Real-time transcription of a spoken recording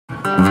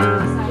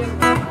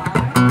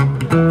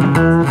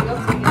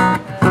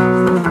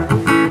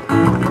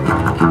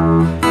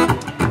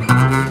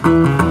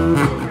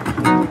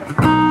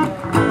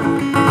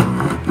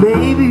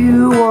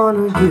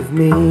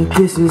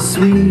kisses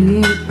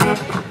sweet,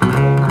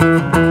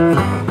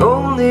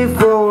 only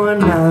for a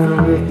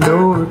night with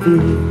no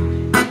repeat.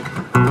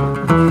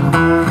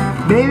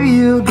 Maybe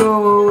you'll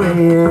go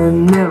away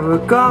and never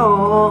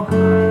call.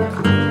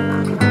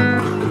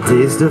 The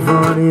taste of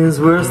honey is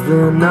worse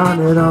than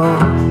none at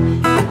all.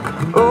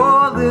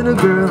 Oh, little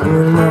girl,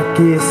 in that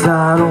case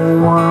I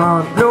don't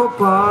want no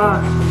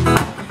part.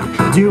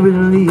 Do you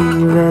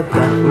believe that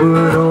that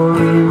would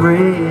only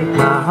break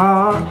my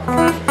heart?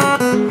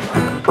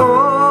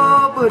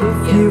 Oh, but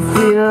if you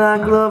feel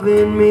like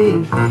loving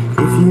me,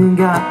 if you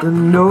got the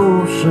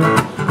notion,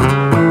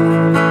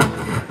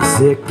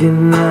 sick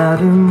in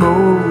that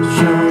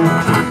emotion,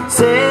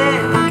 say,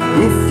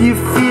 if you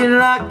feel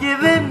like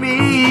giving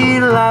me a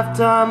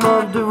lifetime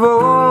of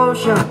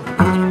devotion,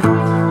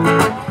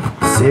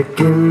 sick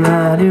in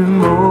that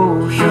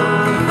emotion.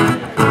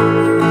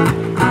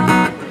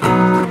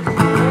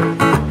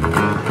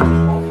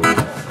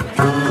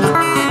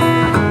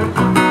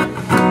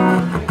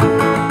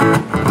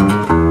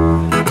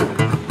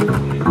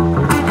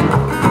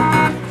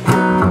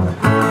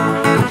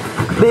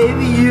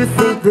 Baby, you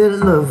think that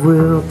love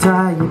will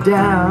tie you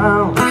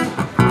down.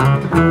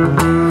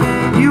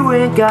 You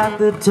ain't got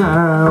the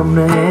time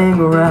to hang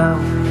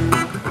around.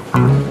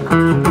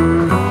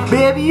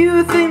 Baby,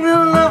 you think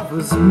that love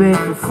was made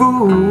for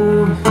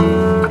fools,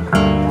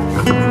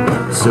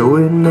 so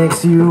it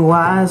makes you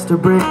wise to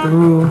break the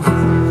rules.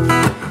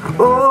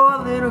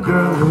 Oh, little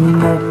girl, in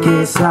that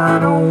case I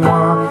don't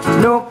want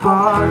no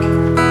part.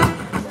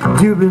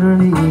 Do you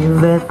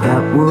believe that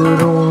that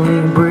would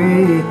only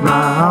break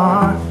my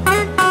heart?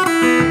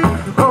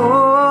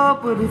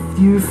 But if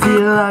you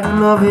feel like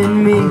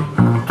loving me,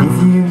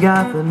 if you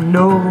got the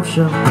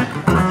notion,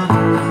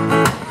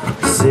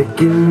 sick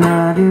in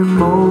that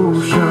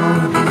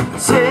emotion,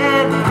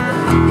 said,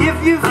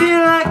 if you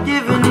feel like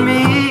giving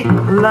me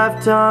a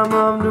lifetime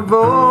of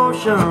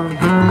devotion,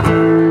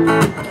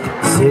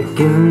 sick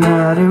in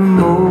that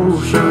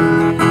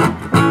emotion.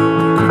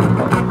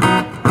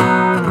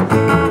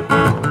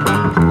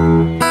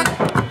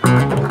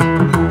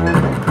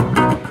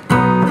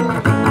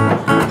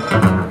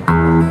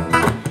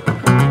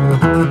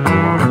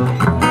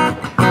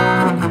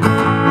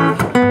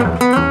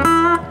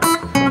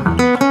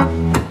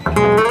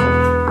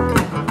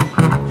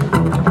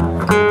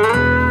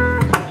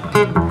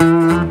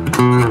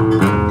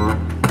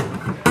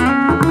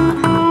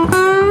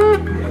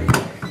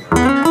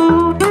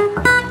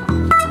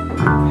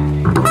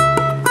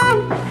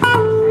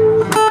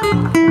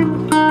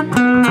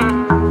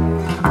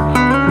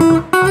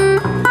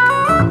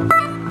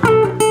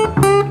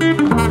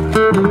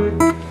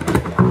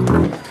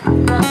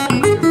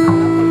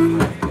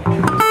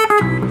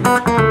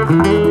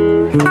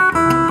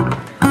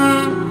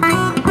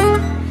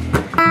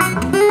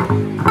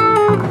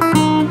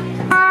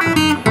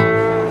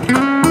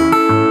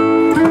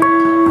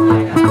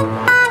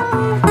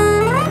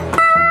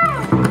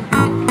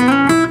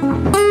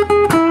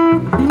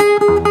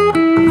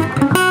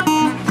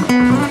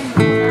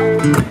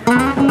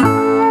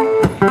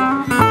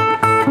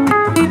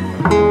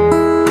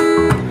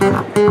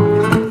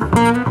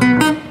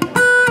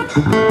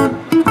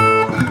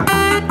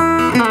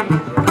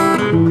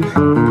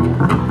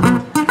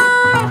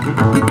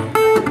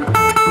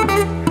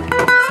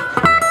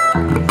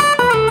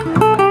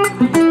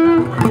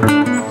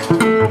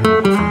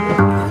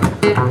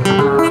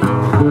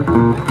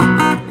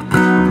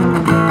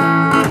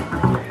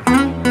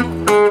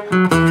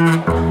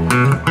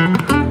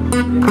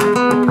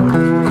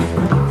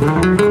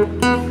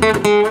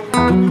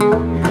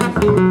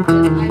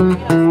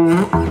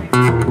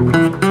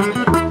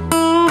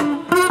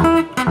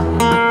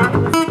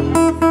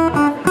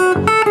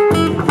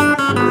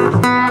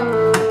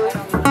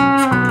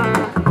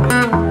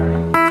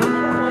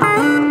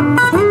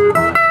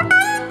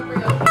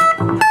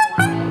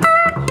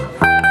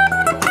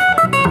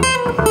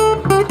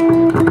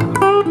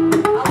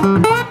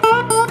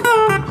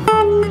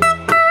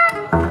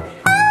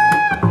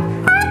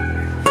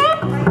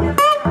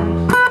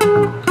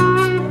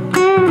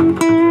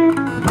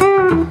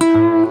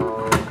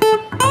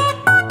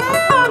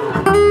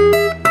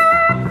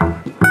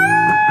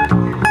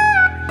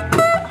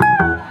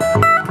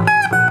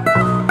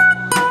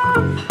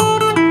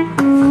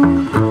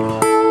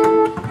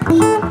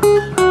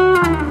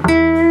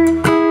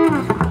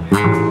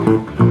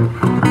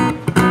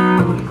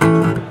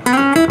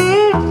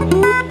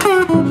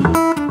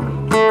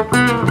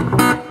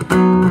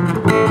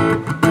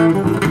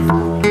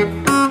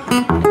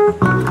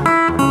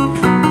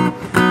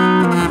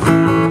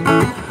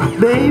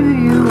 Baby,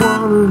 you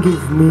wanna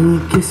give me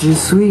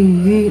kisses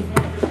sweet,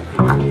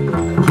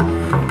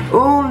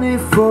 only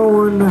for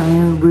one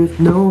night with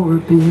no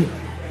repeat.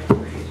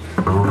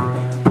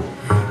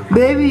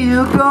 Baby,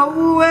 you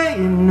go away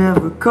and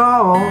never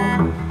call.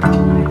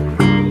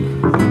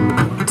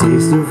 The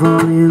taste of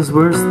honey is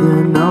worse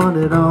than none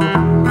at all.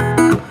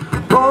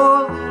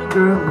 Oh, little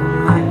girl,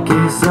 in that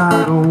case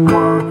I don't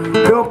want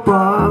your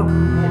part.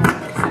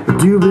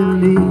 But you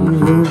believe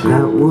that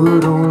that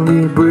would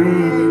only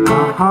break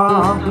my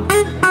heart.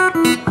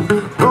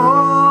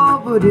 Oh,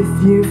 good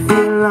if you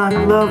feel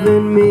like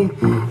loving me,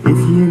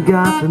 if you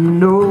got the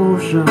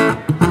notion.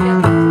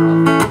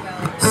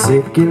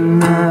 Sick in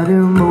that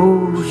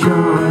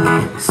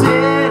emotion.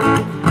 Said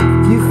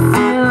if you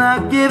feel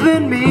like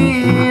giving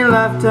me a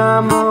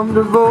lifetime of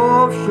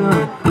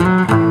devotion.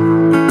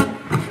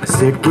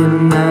 Sick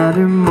in that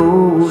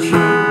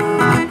emotion.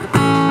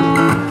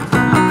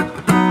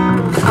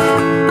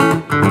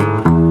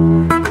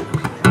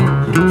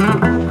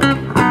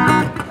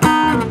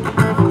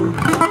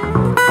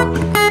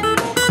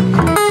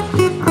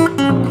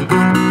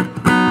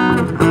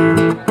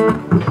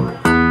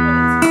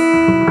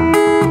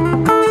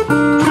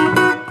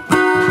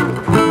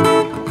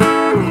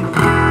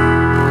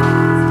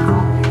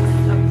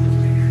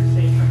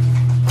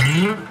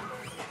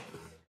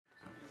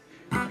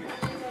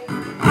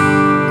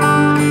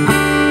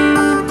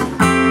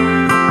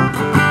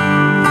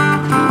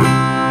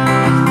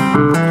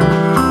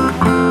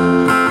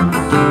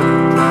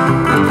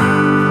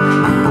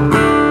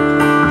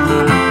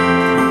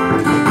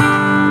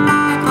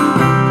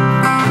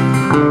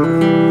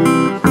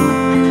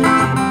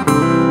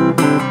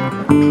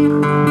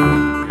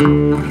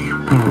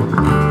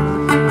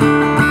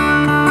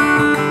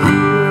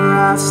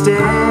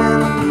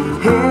 Stand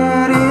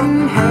head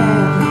in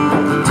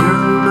hand,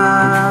 turn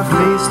my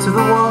face to the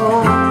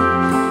wall.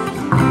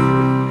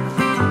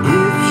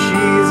 If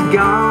she's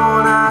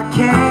gone, I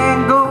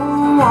can't go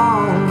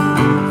on,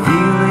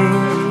 feeling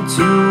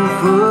 2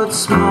 foot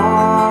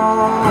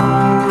small.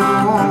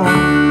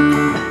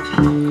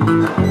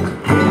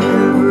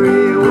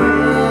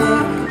 Everywhere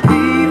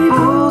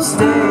people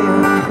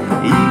stare,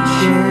 each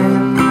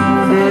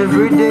and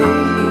every day,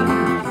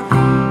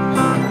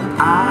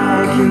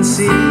 I can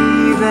see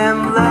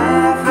them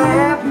laugh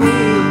at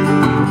me,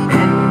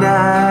 and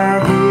I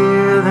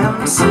hear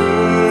them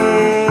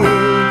say,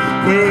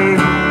 hey,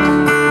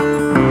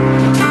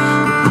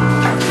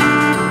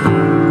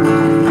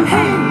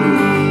 hey,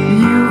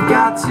 you've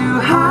got to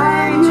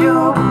hide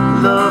your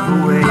love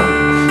away.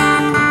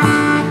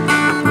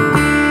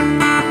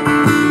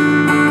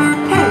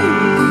 Hey,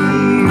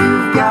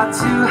 you've got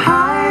to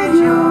hide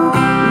your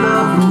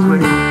love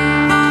away.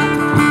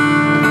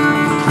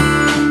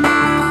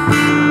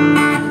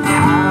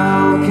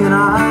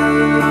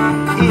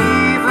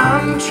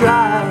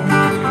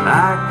 I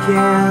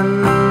can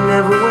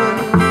never win.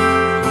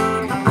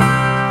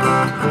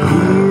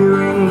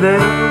 Hearing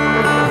them,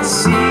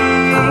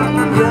 seeing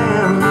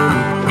them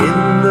in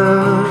the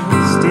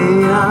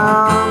state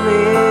I'm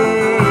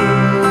in.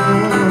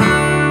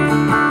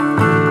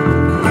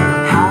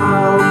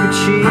 How could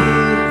she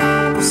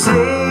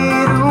say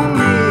to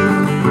me,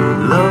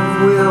 love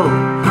will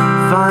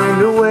find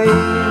a way?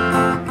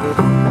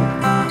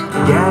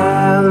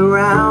 Gather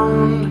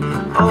round,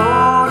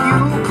 all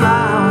you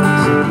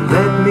clowns,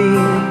 let me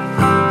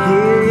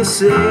hear you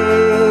say,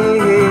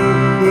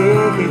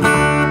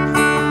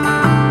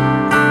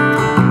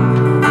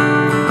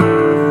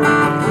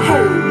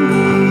 hey,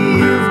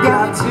 you've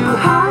got to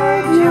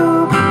hide your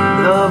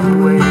love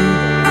away.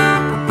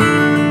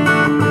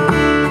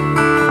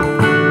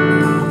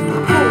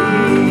 Hey,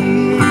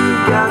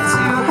 you've got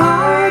to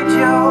hide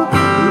your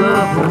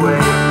love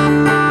away.